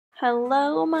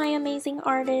Hello, my amazing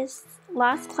artists!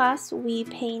 Last class we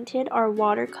painted our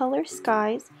watercolor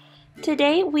skies.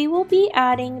 Today we will be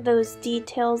adding those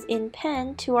details in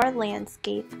pen to our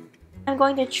landscape. I'm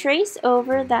going to trace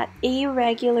over that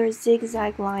irregular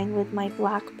zigzag line with my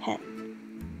black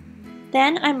pen.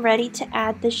 Then I'm ready to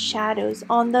add the shadows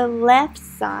on the left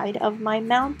side of my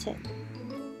mountain.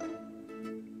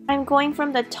 I'm going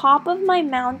from the top of my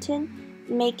mountain,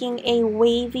 making a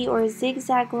wavy or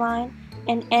zigzag line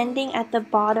and ending at the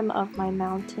bottom of my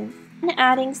mountain, and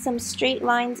adding some straight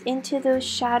lines into those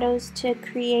shadows to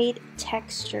create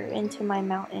texture into my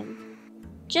mountain.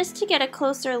 Just to get a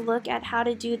closer look at how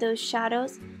to do those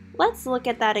shadows, let's look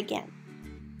at that again.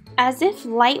 As if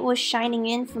light was shining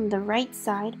in from the right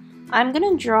side, I'm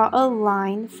going to draw a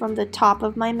line from the top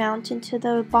of my mountain to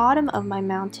the bottom of my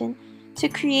mountain to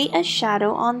create a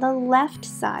shadow on the left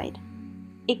side.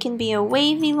 It can be a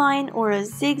wavy line or a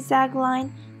zigzag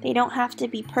line. They don't have to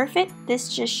be perfect.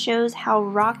 This just shows how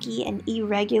rocky and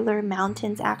irregular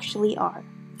mountains actually are.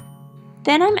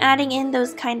 Then I'm adding in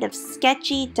those kind of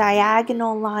sketchy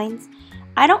diagonal lines.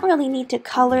 I don't really need to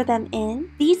color them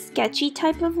in. These sketchy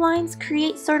type of lines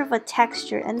create sort of a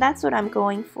texture, and that's what I'm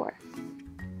going for.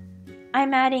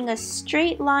 I'm adding a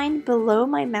straight line below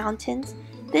my mountains.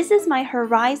 This is my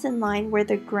horizon line where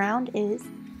the ground is.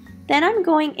 Then I'm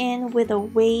going in with a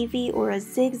wavy or a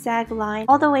zigzag line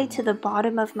all the way to the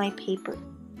bottom of my paper.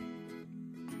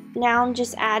 Now I'm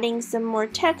just adding some more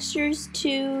textures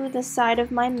to the side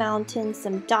of my mountain,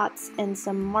 some dots and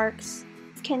some marks.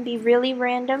 This can be really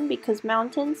random because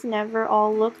mountains never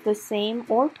all look the same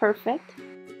or perfect.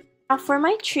 Now for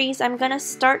my trees, I'm going to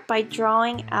start by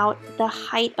drawing out the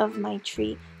height of my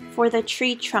tree for the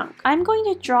tree trunk. I'm going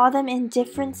to draw them in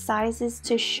different sizes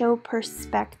to show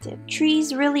perspective.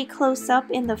 Trees really close up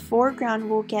in the foreground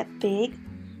will get big,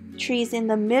 trees in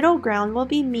the middle ground will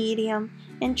be medium,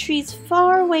 and trees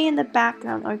far away in the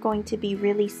background are going to be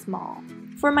really small.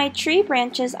 For my tree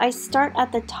branches, I start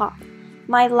at the top.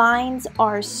 My lines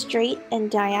are straight and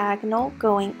diagonal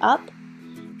going up,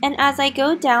 and as I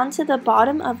go down to the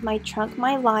bottom of my trunk,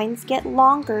 my lines get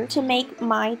longer to make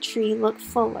my tree look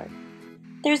fuller.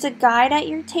 There's a guide at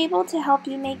your table to help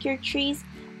you make your trees,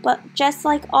 but just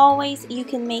like always, you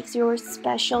can make yours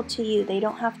special to you. They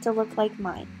don't have to look like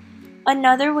mine.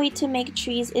 Another way to make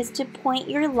trees is to point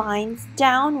your lines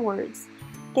downwards.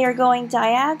 They are going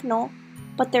diagonal,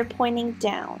 but they're pointing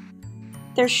down.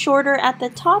 They're shorter at the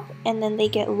top, and then they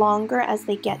get longer as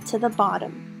they get to the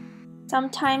bottom.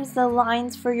 Sometimes the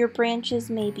lines for your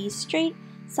branches may be straight,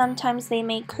 sometimes they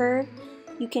may curve.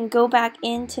 You can go back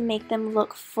in to make them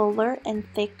look fuller and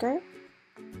thicker.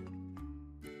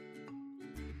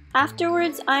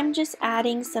 Afterwards, I'm just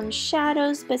adding some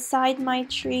shadows beside my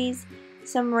trees,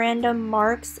 some random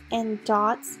marks and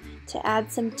dots to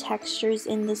add some textures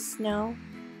in the snow.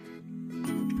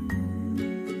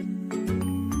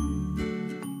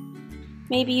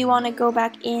 Maybe you want to go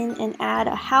back in and add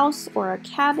a house or a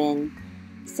cabin,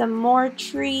 some more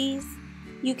trees.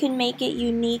 You can make it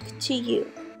unique to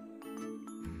you.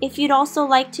 If you'd also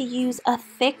like to use a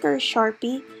thicker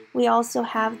Sharpie, we also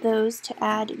have those to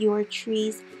add your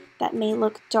trees that may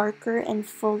look darker and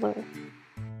fuller.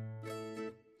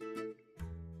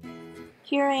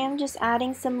 Here I am just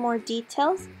adding some more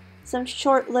details, some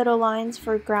short little lines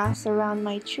for grass around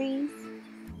my trees.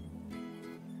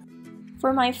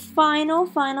 For my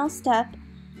final step,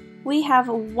 we have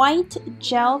white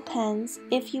gel pens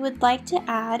if you would like to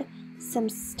add some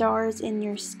stars in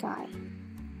your sky.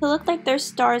 To look like there's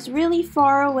stars really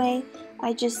far away,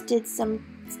 I just did some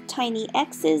tiny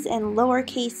X's and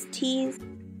lowercase t's.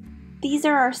 These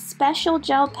are our special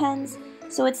gel pens,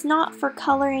 so it's not for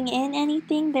coloring in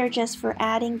anything, they're just for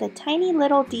adding the tiny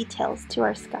little details to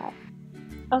our sky.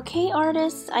 Okay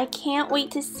artists, I can't wait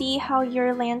to see how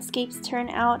your landscapes turn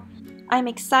out. I'm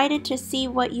excited to see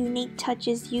what unique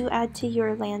touches you add to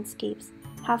your landscapes.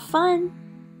 Have fun!